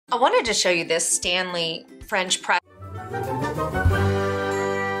I wanted to show you this Stanley French press.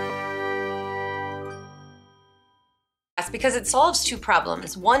 Because it solves two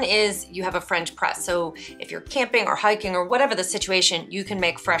problems. One is you have a French press, so if you're camping or hiking or whatever the situation, you can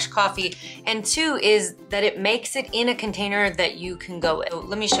make fresh coffee. And two is that it makes it in a container that you can go with. So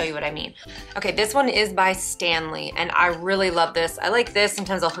let me show you what I mean. Okay, this one is by Stanley, and I really love this. I like this.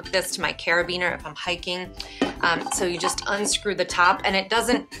 Sometimes I'll hook this to my carabiner if I'm hiking. So you just unscrew the top and it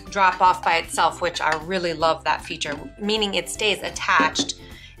doesn't drop off by itself, which I really love that feature, meaning it stays attached.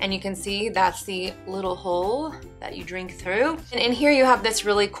 And you can see that's the little hole that you drink through. And in here you have this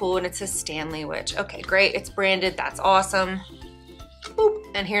really cool, and it says Stanley, which, okay, great, it's branded, that's awesome. Boop.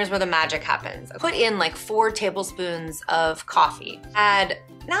 And here's where the magic happens. Put in like 4 tablespoons of coffee. I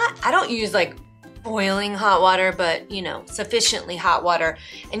don't use like boiling hot water, but you know, sufficiently hot water.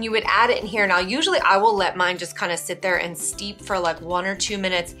 And you would add it in here. Now, usually I will let mine just kind of sit there and steep for like 1 or 2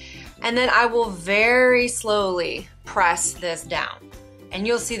 minutes. And then I will very slowly press this down. And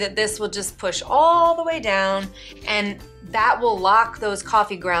you'll see that this will just push all the way down, and that will lock those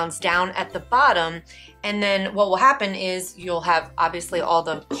coffee grounds down at the bottom. And then what will happen is you'll have obviously all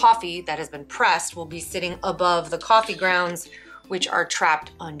the coffee that has been pressed will be sitting above the coffee grounds, which are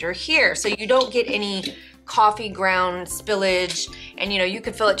trapped under here. So you don't get any coffee ground spillage, and you know, you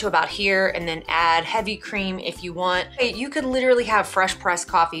could fill it to about here and then add heavy cream if you want. You could literally have fresh pressed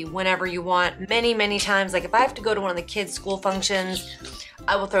coffee whenever you want, many times. Like if I have to go to one of the kids' school functions,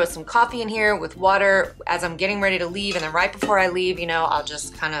 I will throw some coffee in here with water as I'm getting ready to leave, and then right before I leave, you know, I'll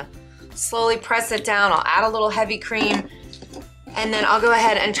just kind of slowly press it down. I'll add a little heavy cream, and then I'll go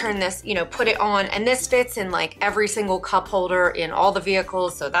ahead and turn this, you know, put it on, and this fits in like every single cup holder in all the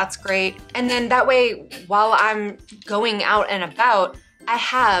vehicles, so that's great. And then that way, while I'm going out and about, I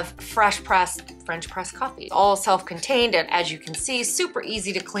have fresh pressed French press coffee. All self-contained, and as you can see, super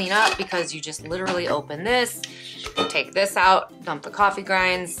easy to clean up because you just literally open this, take this out, dump the coffee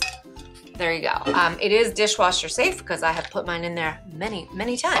grinds. There you go. It is dishwasher safe because I have put mine in there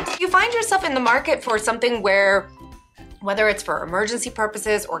many times. If you find yourself in the market for something where, whether it's for emergency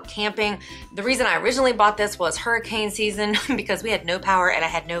purposes or camping, the reason I originally bought this was hurricane season because we had no power and I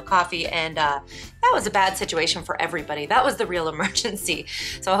had no coffee, and that was a bad situation for everybody. That was the real emergency.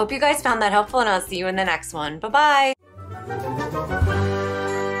 So I hope you guys found that helpful, and I'll see you in the next one. Bye-bye.